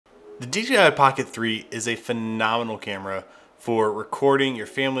The DJI Pocket 3 is a phenomenal camera for recording your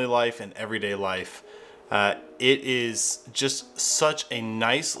family life and everyday life. It is just such a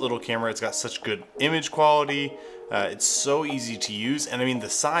nice little camera. It's got such good image quality. It's so easy to use. And I mean, the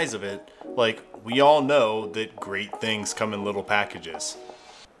size of it, like, we all know that great things come in little packages,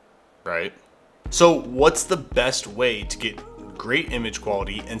 right? So what's the best way to get great image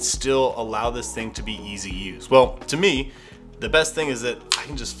quality and still allow this thing to be easy use? Well, to me, the best thing is that I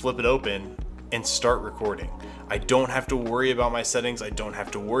can just flip it open and start recording. I don't have to worry about my settings. I don't have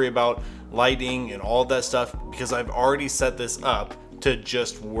to worry about lighting and all that stuff because I've already set this up to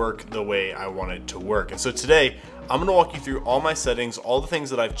just work the way I want it to work. And so today, I'm gonna walk you through all my settings, all the things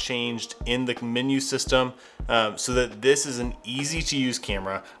that I've changed in the menu system so that this is an easy to use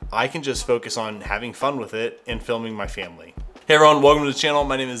camera. I can just focus on having fun with it and filming my family. Hey everyone, welcome to the channel.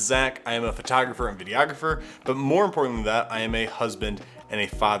 My name is Zach. I am a photographer and videographer, but more importantly than that, I am a husband and a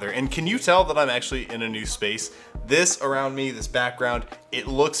father. And can you tell that I'm actually in a new space? This around me, this background, it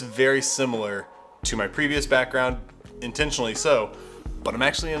looks very similar to my previous background, intentionally so, but I'm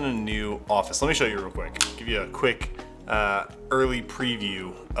actually in a new office. Let me show you real quick. Give you a quick early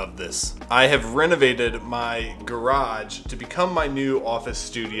preview of this. I have renovated my garage to become my new office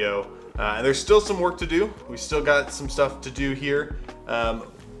studio. And there's still some work to do. We still got some stuff to do here.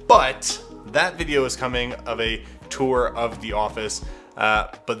 But that video is coming of a tour of the office.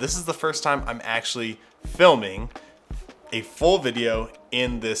 But this is the first time I'm actually filming a full video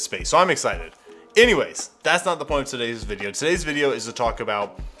in this space. So I'm excited. Anyways, that's not the point of today's video. Today's video is to talk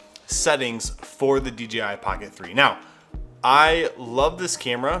about settings for the DJI Pocket 3. Now, I love this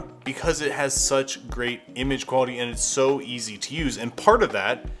camera because it has such great image quality and it's so easy to use. And part of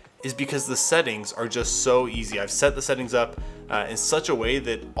that is because the settings are just so easy. I've set the settings up in such a way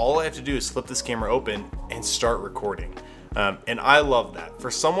that all I have to do is flip this camera open and start recording. And I love that. For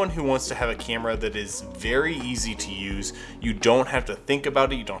someone who wants to have a camera that is very easy to use, you don't have to think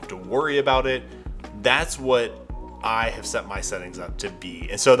about it, you don't have to worry about it. That's what I have set my settings up to be.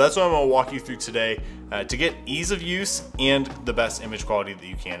 And so that's what I'm gonna walk you through today to get ease of use and the best image quality that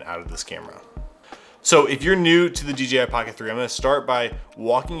you can out of this camera. So if you're new to the DJI Pocket 3, I'm gonna start by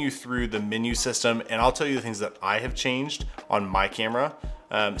walking you through the menu system and I'll tell you the things that I have changed on my camera.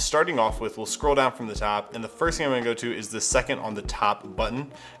 Starting off with, we'll scroll down from the top and the first thing I'm gonna go to is the second on the top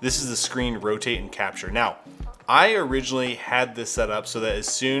button. This is the screen rotate and capture. Now, I originally had this set up so that as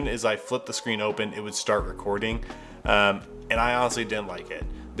soon as I flipped the screen open, it would start recording. And I honestly didn't like it.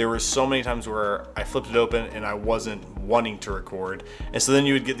 There were so many times where I flipped it open and I wasn't wanting to record. And so then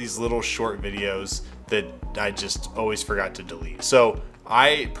you would get these little short videos that I just always forgot to delete. So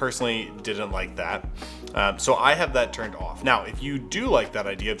I personally didn't like that. So I have that turned off. Now, if you do like that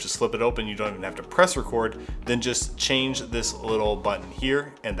idea of just flip it open, you don't even have to press record, then just change this little button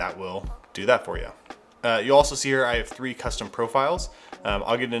here and that will do that for you. You'll also see here I have 3 custom profiles.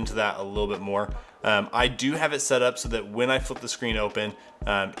 I'll get into that a little bit more. I do have it set up so that when I flip the screen open,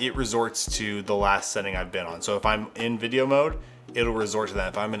 it resorts to the last setting I've been on. So if I'm in video mode, it'll resort to that.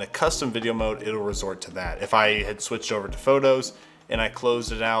 If I'm in a custom video mode, it'll resort to that. If I had switched over to photos and I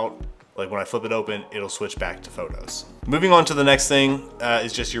closed it out, like when I flip it open, it'll switch back to photos. Moving on to the next thing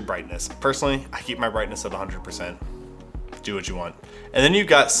is just your brightness. Personally, I keep my brightness at 100%. Do what you want. And then you've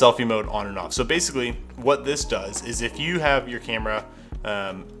got selfie mode on and off. So basically what this does is if you have your camera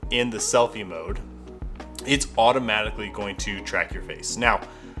in the selfie mode, it's automatically going to track your face. Now,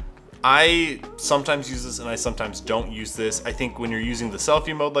 I sometimes use this and I sometimes don't use this. I think when you're using the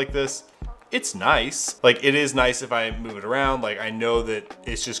selfie mode like this, it's nice. Like, it is nice if I move it around, like I know that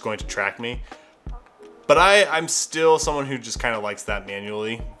it's just going to track me. But I'm still someone who just kind of likes that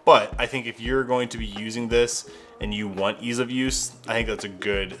manually. But I think if you're going to be using this and you want ease of use, I think that's a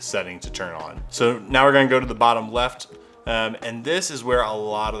good setting to turn on. So now we're gonna go to the bottom left. And this is where a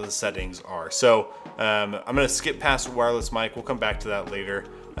lot of the settings are. So I'm gonna skip past wireless mic. We'll come back to that later.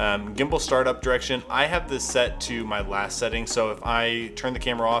 Gimbal startup direction. I have this set to my last setting. So if I turn the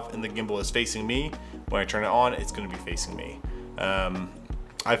camera off and the gimbal is facing me, when I turn it on, it's gonna be facing me.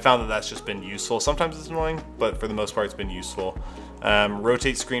 I found that that's just been useful. Sometimes it's annoying, but for the most part, it's been useful.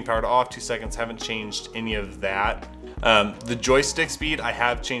 Rotate screen power to off, 2 seconds. Haven't changed any of that. The joystick speed, I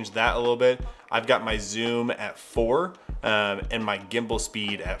have changed that a little bit. I've got my zoom at 4 and my gimbal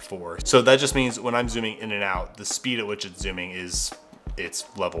speed at 4. So that just means when I'm zooming in and out, the speed at which it's zooming it's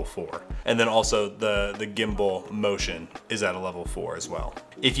level 4. And then also the gimbal motion is at a level 4 as well.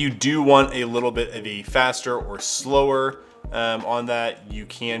 If you do want a little bit of a faster or slower on that, you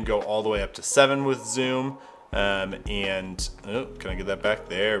can go all the way up to 7 with zoom. and oh, can I get that back?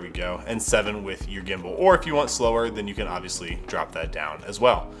 There we go. And 7 with your gimbal. Or if you want slower, then you can obviously drop that down as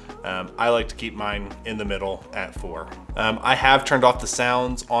well. I like to keep mine in the middle at 4. I have turned off the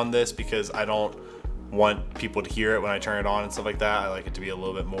sounds on this because I don't want people to hear it when I turn it on and stuff like that. I like it to be a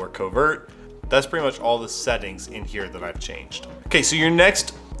little bit more covert. That's pretty much all the settings in here that I've changed. Okay, so your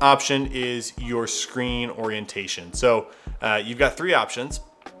next option is your screen orientation. So you've got 3 options.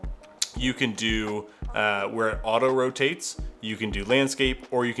 You can do where it auto rotates, you can do landscape,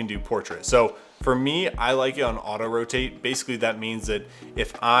 or you can do portrait. So for me, I like it on auto rotate. Basically that means that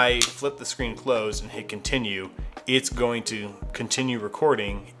if I flip the screen closed and hit continue, it's going to continue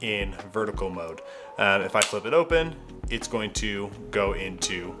recording in vertical mode. If I flip it open, it's going to go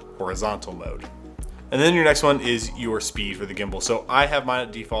into horizontal mode. And then your next one is your speed for the gimbal. So I have mine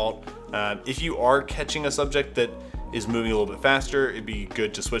at default. If you are catching a subject that is moving a little bit faster, it'd be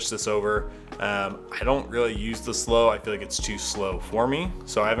good to switch this over. I don't really use the slow. I feel like it's too slow for me,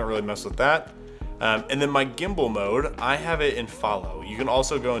 so I haven't really messed with that. And then my gimbal mode, I have it in follow. You can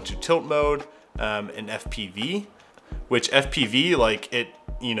also go into tilt mode and FPV, which FPV, like it,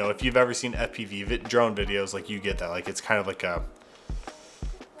 you know, if you've ever seen FPV drone videos, like you get that, like it's kind of like a,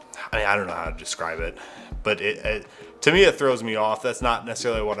 I mean, I don't know how to describe it, but to me, it throws me off. That's not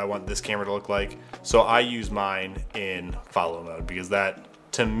necessarily what I want this camera to look like. So I use mine in follow mode because that,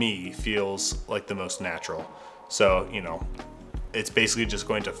 to me, feels like the most natural. So, you know, it's basically just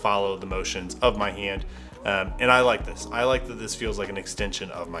going to follow the motions of my hand. And I like this. I like that this feels like an extension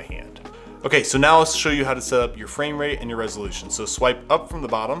of my hand. Okay, so now I'll show you how to set up your frame rate and your resolution. So swipe up from the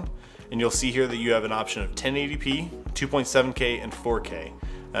bottom and you'll see here that you have an option of 1080p, 2.7K, and 4K.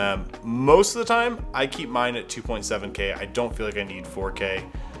 Most of the time, I keep mine at 2.7K. I don't feel like I need 4K.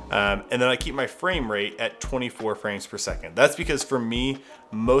 And then I keep my frame rate at 24 frames per second. That's because for me,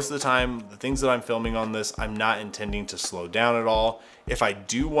 most of the time, the things that I'm filming on this, I'm not intending to slow down at all. If I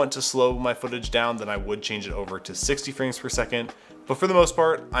do want to slow my footage down, then I would change it over to 60 frames per second. But for the most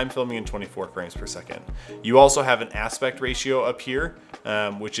part, I'm filming in 24 frames per second. You also have an aspect ratio up here,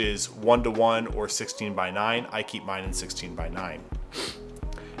 which is 1:1 or 16:9. I keep mine in 16:9.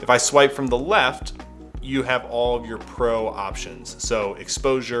 If I swipe from the left, you have all of your pro options. So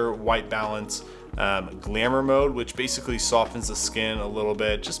exposure, white balance, glamour mode, which basically softens the skin a little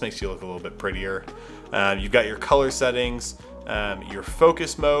bit, just makes you look a little bit prettier. You've got your color settings, your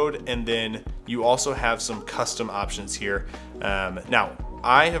focus mode, and then you also have some custom options here. Now,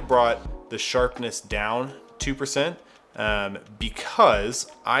 I have brought the sharpness down 2%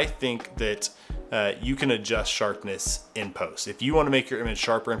 because I think that you can adjust sharpness in post. If you want to make your image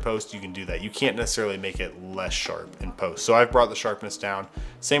sharper in post, you can do that. You can't necessarily make it less sharp in post. So I've brought the sharpness down,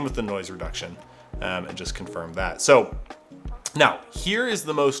 same with the noise reduction, and just confirm that. So now here is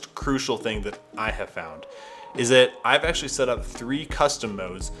the most crucial thing that I have found, is that I've actually set up 3 custom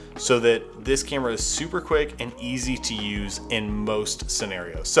modes so that this camera is super quick and easy to use in most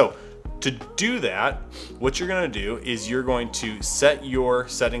scenarios. So to do that, what you're gonna do is you're going to set your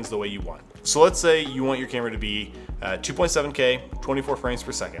settings the way you want. So let's say you want your camera to be 2.7K, 24 frames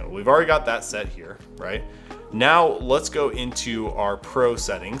per second. We've already got that set here, right? Now let's go into our pro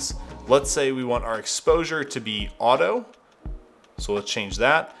settings. Let's say we want our exposure to be auto. So let's change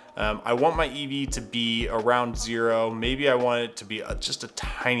that. I want my EV to be around 0. Maybe I want it to be just a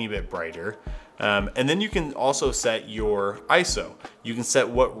tiny bit brighter. And then you can also set your ISO. You can set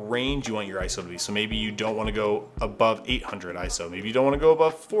what range you want your ISO to be. So maybe you don't want to go above 800 ISO. Maybe you don't want to go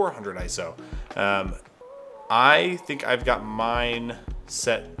above 400 ISO. I think I've got mine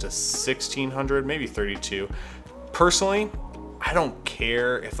set to 1600, maybe 32. Personally, I don't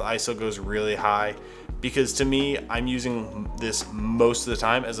care if the ISO goes really high, because to me, I'm using this most of the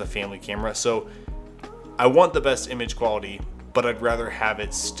time as a family camera. So I want the best image quality, but I'd rather have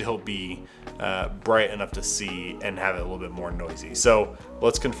it still be bright enough to see and have it a little bit more noisy. So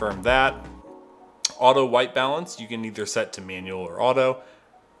let's confirm that. Auto white balance, you can either set to manual or auto.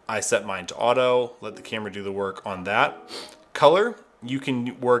 I set mine to auto, let the camera do the work on that. Color, you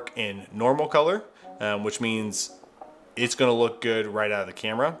can work in normal color, which means it's gonna look good right out of the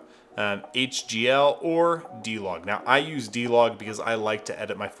camera. HGL or D-Log. Now I use D-Log because I like to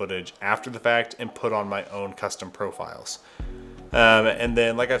edit my footage after the fact and put on my own custom profiles. And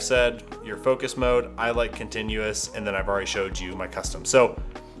then, like I've said, your focus mode, I like continuous, and then I've already showed you my custom. So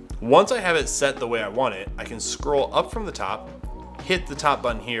once I have it set the way I want it, I can scroll up from the top, hit the top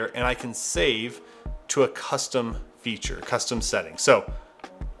button here, and I can save to a custom feature, custom setting. So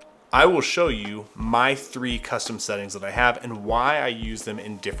I will show you my 3 custom settings that I have and why I use them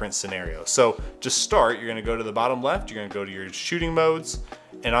in different scenarios. So to start, you're gonna go to the bottom left, you're gonna go to your shooting modes,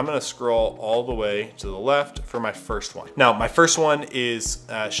 and I'm gonna scroll all the way to the left for my first one. Now, my first one is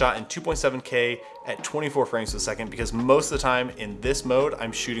shot in 2.7K at 24 frames per second because most of the time in this mode,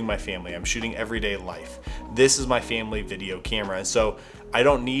 I'm shooting my family. I'm shooting everyday life. This is my family video camera. And so I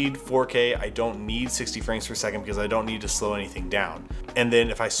don't need 4K, I don't need 60 frames per second because I don't need to slow anything down. And then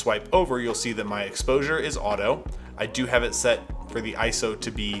if I swipe over, you'll see that my exposure is auto. I do have it set for the ISO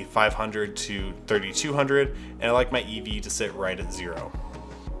to be 500 to 3200, and I like my EV to sit right at 0.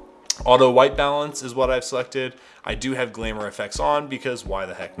 Auto white balance is what I've selected. I do have glamour effects on because why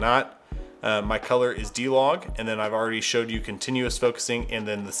the heck not? My color is D-Log, and then I've already showed you continuous focusing and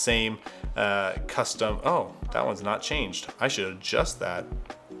then the same custom. Oh, that one's not changed. I should adjust that.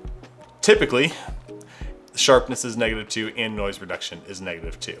 Typically, sharpness is -2 and noise reduction is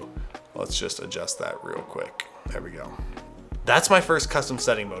 -2. Let's just adjust that real quick. There we go. That's my first custom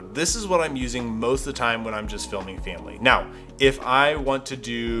setting mode. This is what I'm using most of the time when I'm just filming family. Now, if I want to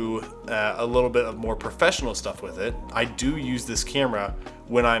do a little bit of more professional stuff with it, I do use this camera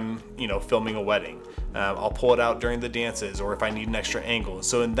when I'm, filming a wedding. I'll pull it out during the dances or if I need an extra angle.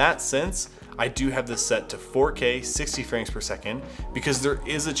 So in that sense, I do have this set to 4K, 60 frames per second, because there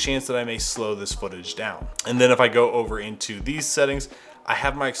is a chance that I may slow this footage down. And then if I go over into these settings, I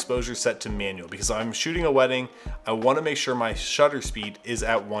have my exposure set to manual because I'm shooting a wedding. I want to make sure my shutter speed is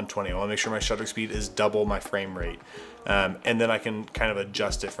at 120. I want to make sure my shutter speed is double my frame rate. And then I can kind of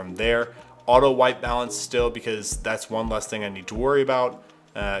adjust it from there. Auto white balance still because that's one less thing I need to worry about.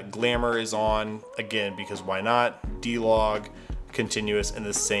 Glamour is on again because why not? D-Log, continuous, and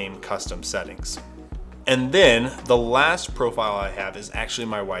the same custom settings. And then the last profile I have is actually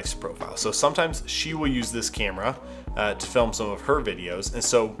my wife's profile. So sometimes she will use this camera to film some of her videos. And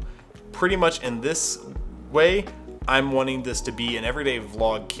so pretty much in this way, I'm wanting this to be an everyday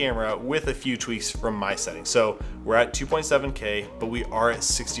vlog camera with a few tweaks from my settings. So we're at 2.7K, but we are at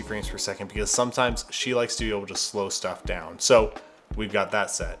 60 frames per second because sometimes she likes to be able to slow stuff down. So we've got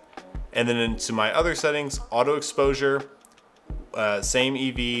that set. And then into my other settings, auto exposure, same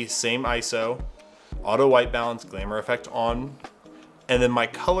EV, same ISO, auto white balance, glamour effect on, and then my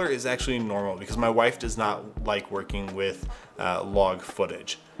color is actually normal because my wife does not like working with log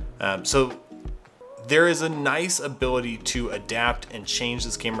footage. So there is a nice ability to adapt and change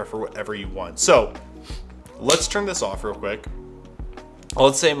this camera for whatever you want. So let's turn this off real quick.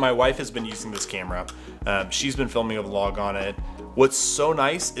 Let's say my wife has been using this camera. She's been filming a vlog on it. What's so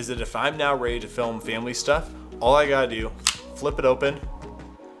nice is that if I'm now ready to film family stuff, all I gotta do, flip it open.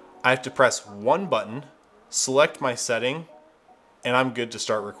 I have to press one button, select my setting, and I'm good to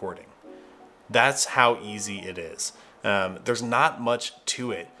start recording. That's how easy it is. There's not much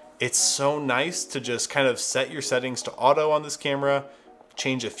to it. It's so nice to just kind of set your settings to auto on this camera,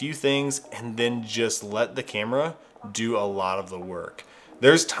 change a few things, and then just let the camera do a lot of the work.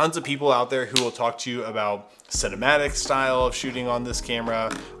 There's tons of people out there who will talk to you about cinematic style of shooting on this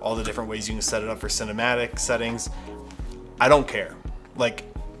camera, all the different ways you can set it up for cinematic settings. I don't care. Like,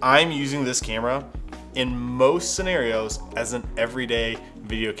 I'm using this camera in most scenarios as an everyday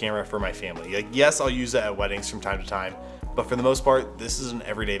video camera for my family. Like, yes, I'll use it at weddings from time to time, but for the most part, this is an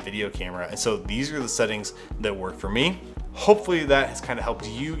everyday video camera. And so these are the settings that work for me. Hopefully that has kind of helped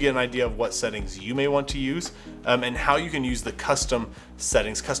you get an idea of what settings you may want to use and how you can use the custom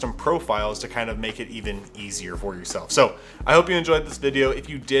settings, custom profiles to kind of make it even easier for yourself. So I hope you enjoyed this video. If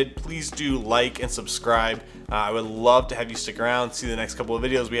you did, please do like and subscribe. I would love to have you stick around, see the next couple of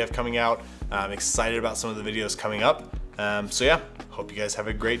videos we have coming out. I'm excited about some of the videos coming up. So yeah, hope you guys have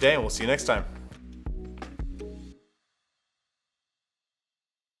a great day and we'll see you next time.